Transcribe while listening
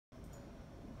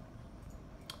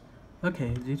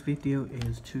Okay, this video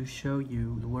is to show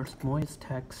you the world's smallest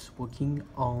text working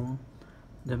on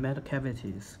the metal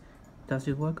cavities. Does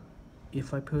it work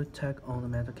if I put tag on the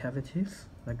metal cavities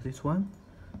like this one?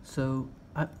 So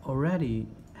I already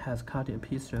has cut a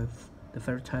piece of the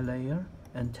ferrite layer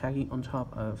and tagging on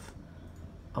top of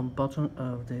on bottom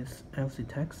of this LC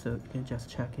tag, so you can just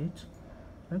check it.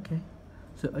 Okay,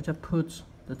 so I just put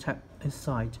the tag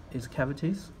inside its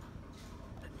cavities.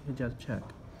 You can just check.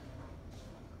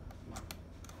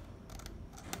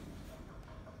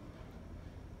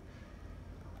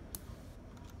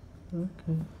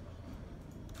 Okay.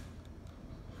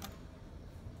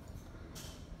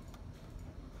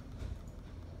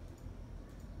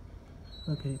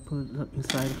 Okay, put it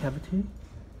inside the cavity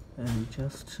and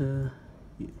just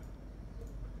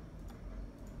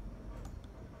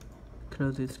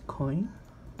close this coin.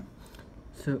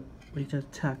 So we just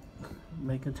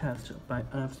make a test by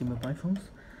NFC mobile phones.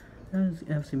 And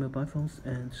NFC mobile phones,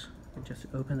 and we just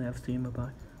open the NFC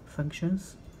mobile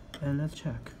functions and let's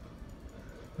check.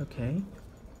 Okay.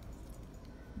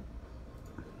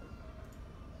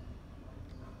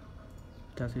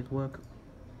 Does it work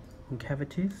on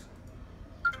cavities?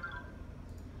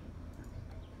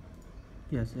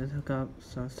 Yes, it has got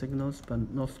some signals,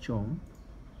 but not strong.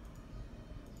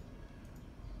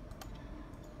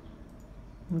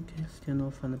 Okay, still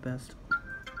not find the best.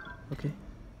 Okay,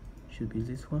 should be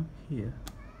this one here.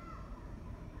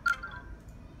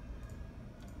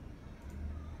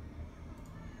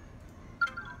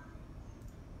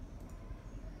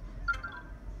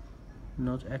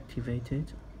 Not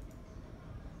activated.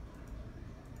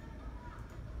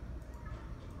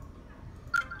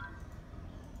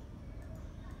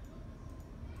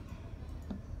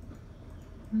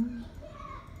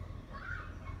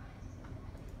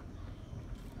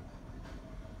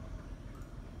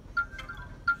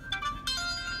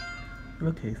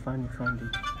 Okay, finally found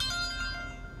it.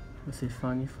 Let's see,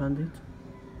 finally found it.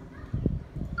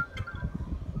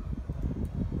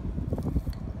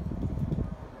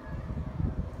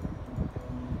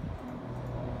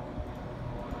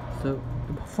 So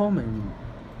the performance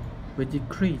will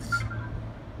decrease,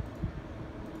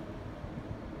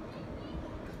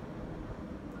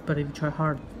 but if you try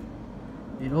hard,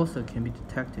 it also can be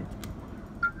detected.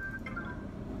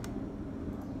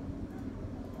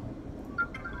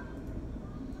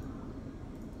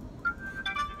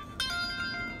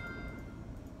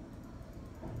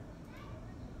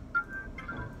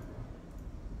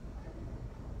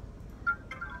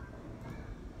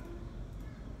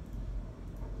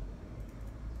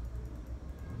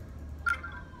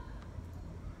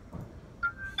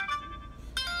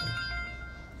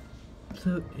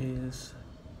 So is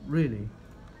really